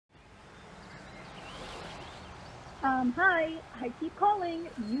Hi, I keep calling,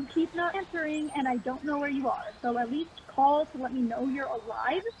 you keep not answering, and I don't know where you are. So at least call to let me know you're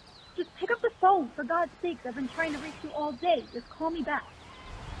alive. Just pick up the phone, for God's sakes. I've been trying to reach you all day. Just call me back.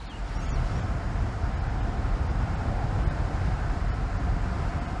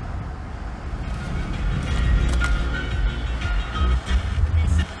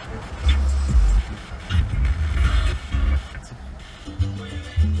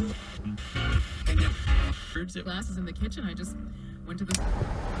 Fruit glasses in the kitchen. I just went to the.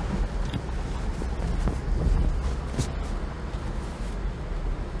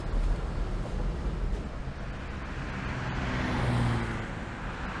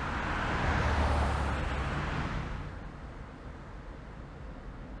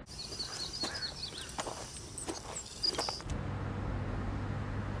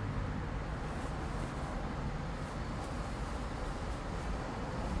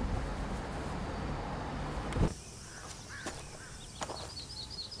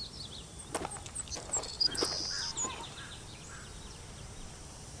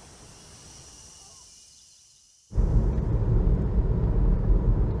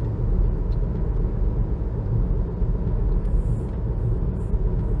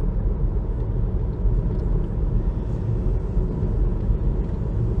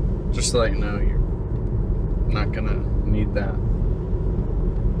 Just to let you know, you're not gonna need that.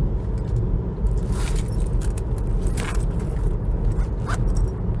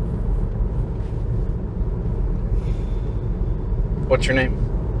 What's your name?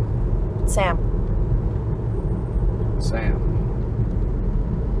 Sam. Sam.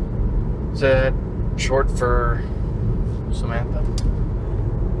 Is that short for Samantha?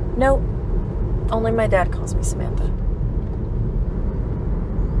 No, only my dad calls me Samantha.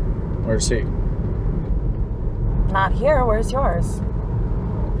 Where's he? Not here. Where's yours?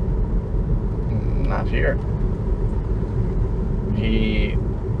 Not here. He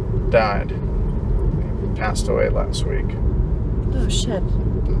died. He passed away last week. Oh, shit.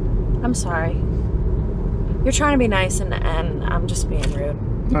 I'm sorry. You're trying to be nice and I'm just being rude.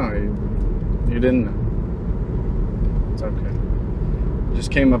 No, you didn't know. It's okay.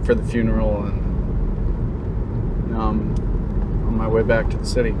 Just came up for the funeral and now I'm on my way back to the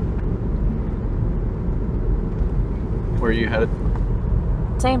city. Where are you headed?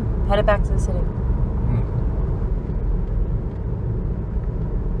 Same. Headed back to the city.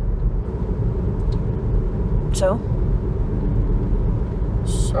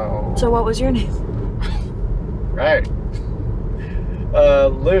 So what was your name? Right.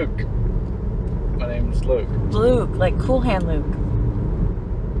 Luke. My name's Luke. Luke, like Cool Hand Luke.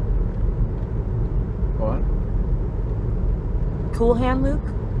 What? Cool Hand Luke?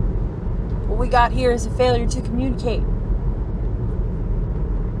 What we got here is a failure to communicate.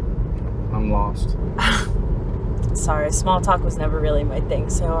 I'm lost. Sorry, small talk was never really my thing,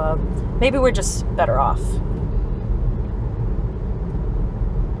 so maybe we're just better off.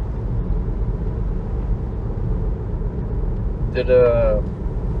 Did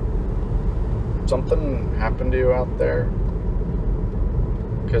something happen to you out there?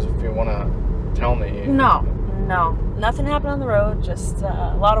 Because if you want to tell me. No, nothing happened on the road, just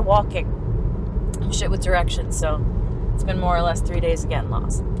a lot of walking. Shit with directions, so it's been more or less 3 days of getting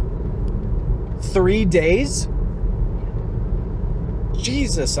lost. 3 days?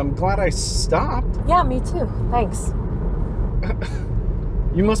 Jesus, I'm glad I stopped. Yeah, me too. Thanks.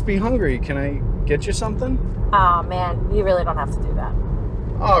 You must be hungry. Can I get you something? Aw, man, you really don't have to do that.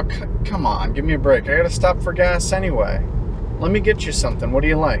 Oh, come on. Give me a break. I gotta stop for gas anyway. Let me get you something. What do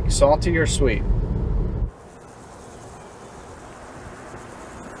you like? Salty or sweet?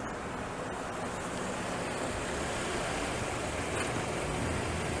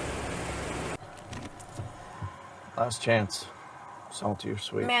 Last chance. Salty or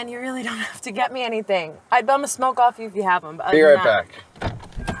sweet? Man, you really don't have to get me anything. I'd bum a smoke off you if you have them. But Be right back.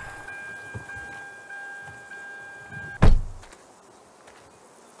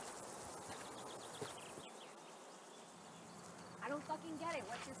 I don't fucking get it.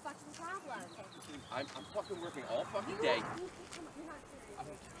 What's your fucking problem? I'm fucking working all fucking day. You're not serious. I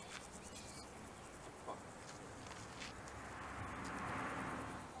don't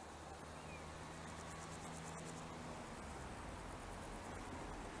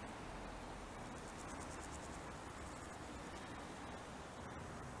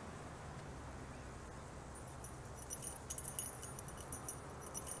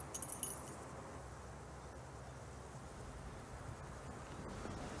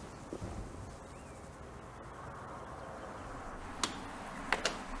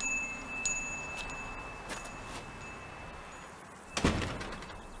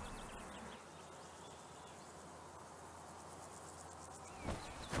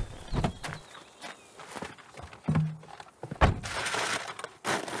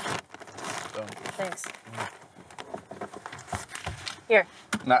thanks. Here.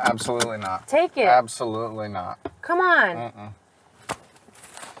 No, absolutely not. Take it. Absolutely not. Come on. Uh-uh.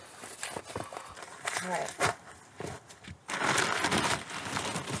 All right.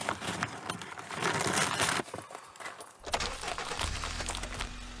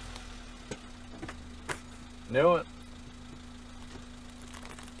 Knew it.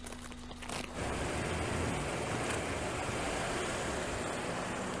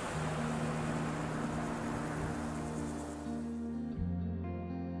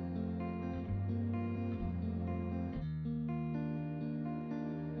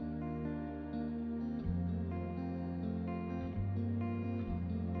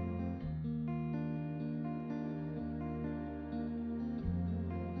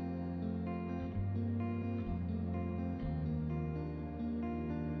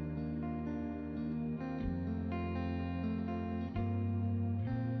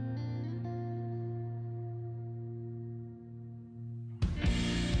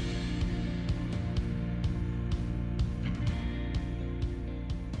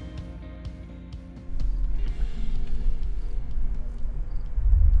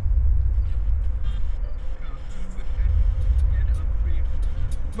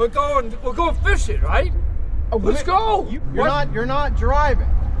 We're going fishing, right? Let's go. You're not driving.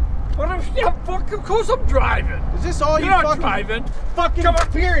 What if, yeah, fuck, of course I'm driving. Is this all You're you not fucking driving. fucking Come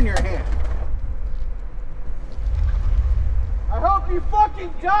on. beer in your hand? I hope you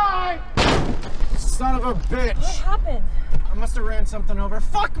fucking die! Son of a bitch. What happened? I must have ran something over.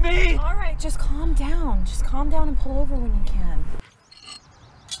 Fuck me! All right, just calm down. Just calm down and pull over when you can.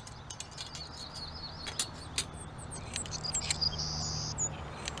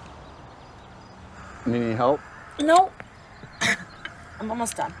 Need any help? No. I'm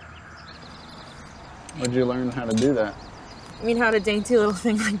almost done. Where'd you learn how to do that? You mean how a dainty little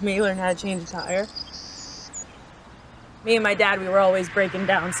thing like me learn how to change a tire? Me and my dad, we were always breaking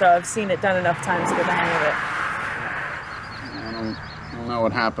down, so I've seen it done enough times to get the hang of it. I don't know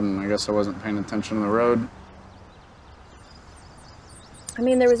what happened. I guess I wasn't paying attention to the road. I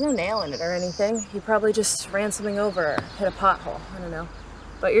mean, there was no nail in it or anything. He probably just ran something over or hit a pothole. I don't know.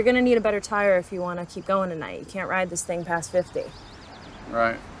 But you're gonna need a better tire if you want to keep going tonight. You can't ride this thing past 50.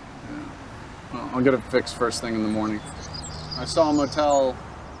 Right. Yeah. Well, I'll get it fixed first thing in the morning. I saw a motel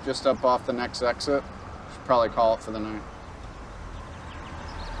just up off the next exit. Should probably call it for the night.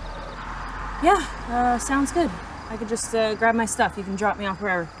 Yeah, sounds good. I could just grab my stuff. You can drop me off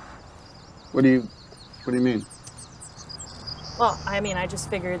wherever. What do you mean? Well, I mean, I just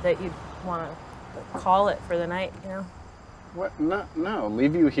figured that you'd want to call it for the night, you know? What? No,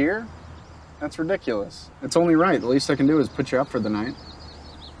 leave you here? That's ridiculous. It's only right. The least I can do is put you up for the night.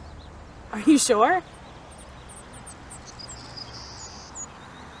 Are you sure?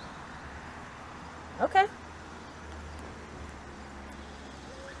 Okay.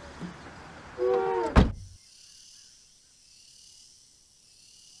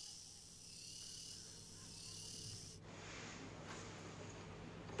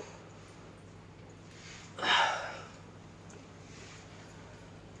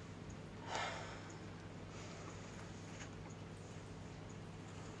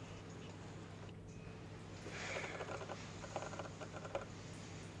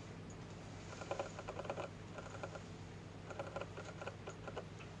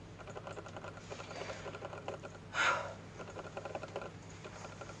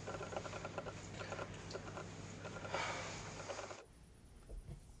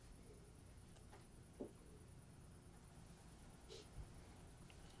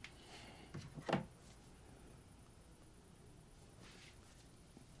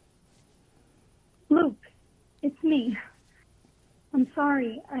 Luke, it's me. I'm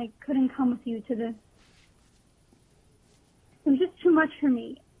sorry I couldn't come with you to this. It was just too much for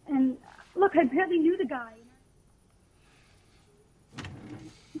me. And look, I barely knew the guy.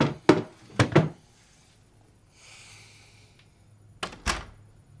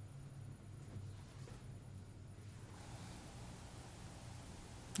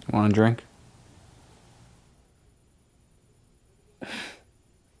 Want a drink?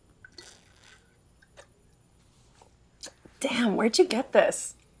 Damn, where'd you get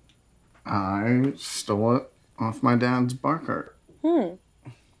this? I stole it off my dad's bar cart.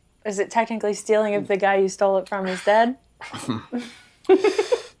 Is it technically stealing if the guy you stole it from is dead?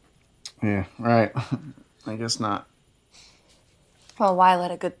 Yeah, right. I guess not. Well, why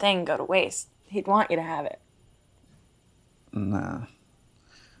let a good thing go to waste? He'd want you to have it. Nah.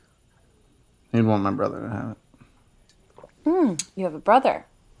 He'd want my brother to have it. You have a brother.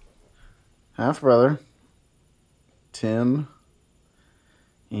 Half brother. Tim.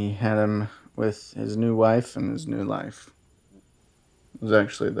 He had him with his new wife and his new life. It was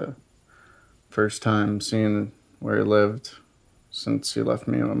actually the first time seeing where he lived since he left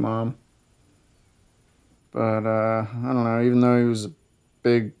me and my mom. But, I don't know, even though he was a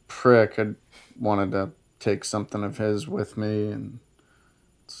big prick, I wanted to take something of his with me, and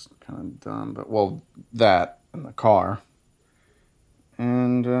it's kind of dumb, but, well, that in the car.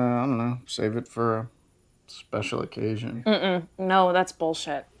 And, I don't know, save it for a special occasion. No, that's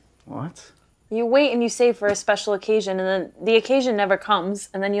bullshit. What? You wait and you save for a special occasion, and then the occasion never comes,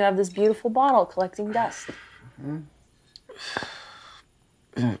 and then you have this beautiful bottle collecting dust.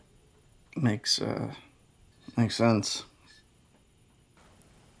 It makes sense.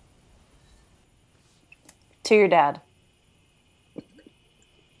 To your dad.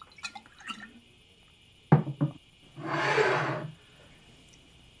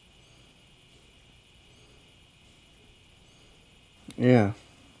 Yeah.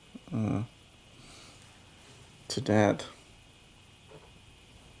 To Dad.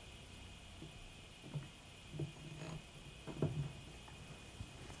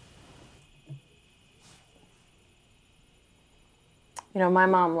 You know, my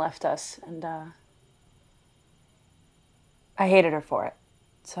mom left us, and I hated her for it.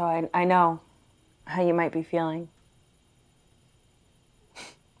 So I know how you might be feeling.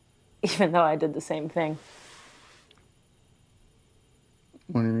 Even though I did the same thing.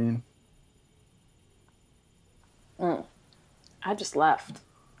 What do you mean? I just left.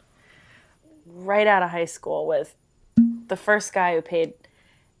 Right out of high school with the first guy who paid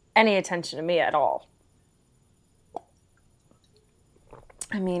any attention to me at all.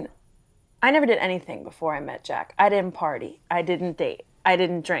 I mean, I never did anything before I met Jack. I didn't party. I didn't date. I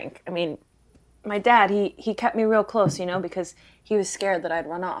didn't drink. I mean, my dad, he kept me real close, you know, because he was scared that I'd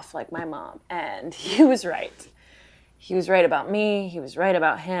run off like my mom. And he was right. He was right about me. He was right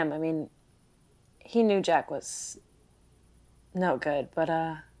about him. I mean, he knew Jack was no good, but,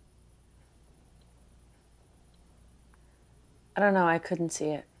 I don't know, I couldn't see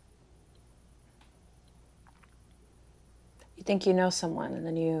it. You think you know someone, and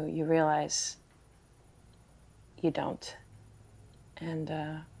then you realize you don't. And,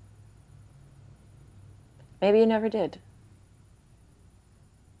 maybe you never did.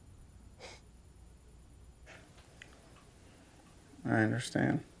 I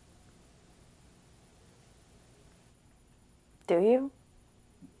understand. Do you?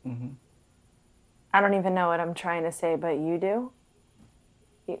 I don't even know what I'm trying to say, but you do?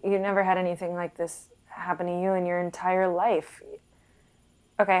 You never had anything like this happen to you in your entire life.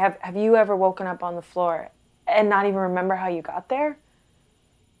 Okay, have you ever woken up on the floor and not even remember how you got there?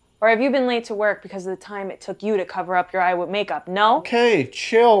 Or have you been late to work because of the time it took you to cover up your eye with makeup? No? Okay,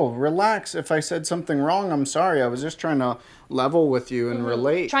 chill, relax. If I said something wrong, I'm sorry. I was just trying to level with you and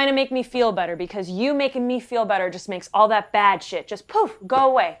relate. Trying to make me feel better, because you making me feel better just makes all that bad shit just poof, go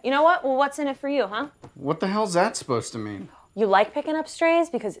away. You know what? Well, what's in it for you, huh? What the hell's that supposed to mean? You like picking up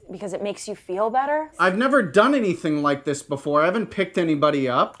strays because it makes you feel better? I've never done anything like this before. I haven't picked anybody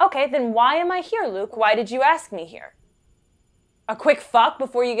up. Okay, then why am I here, Luke? Why did you ask me here? A quick fuck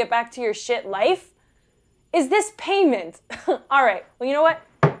before you get back to your shit life? Is this payment? All right, well, you know what?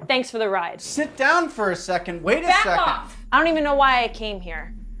 Thanks for the ride. Sit down for a second. Wait a Back second. off! I don't even know why I came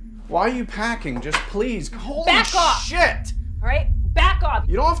here. Why are you packing? Just please. Holy Back off! shit! All right? Back off!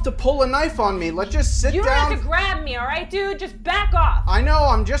 You don't have to pull a knife on me. Let's just sit down. You don't have to grab me, all right, dude? Just back off! I know,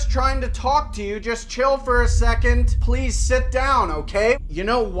 I'm just trying to talk to you. Just chill for a second. Please sit down, okay? You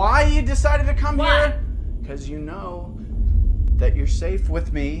know why you decided to come here? Because you know that you're safe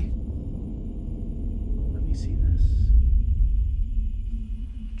with me. Let me see this.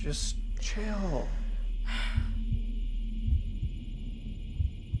 Just chill.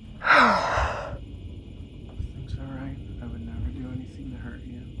 Everything's alright. I would never do anything to hurt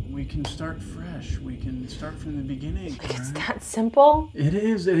you. We can start fresh. We can start from the beginning. It's that simple? It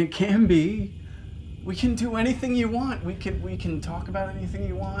is, and it can be. We can do anything you want. We can talk about anything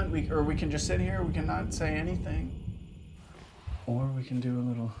you want. Or we can just sit here. We can not say anything. Or we can do a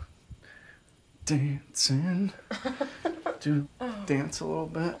little dancing. Dance a little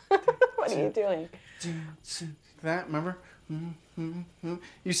bit. What are you doing? Dancing. That, remember?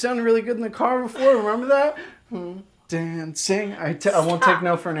 You sounded really good in the car before. Remember that? Dancing. I won't take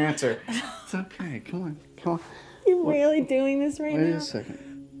no for an answer. It's okay. Come on. Come on. You really doing this right now? Wait a second.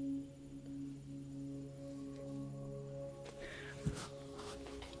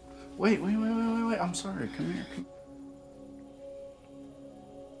 Wait. I'm sorry. Come here. Come.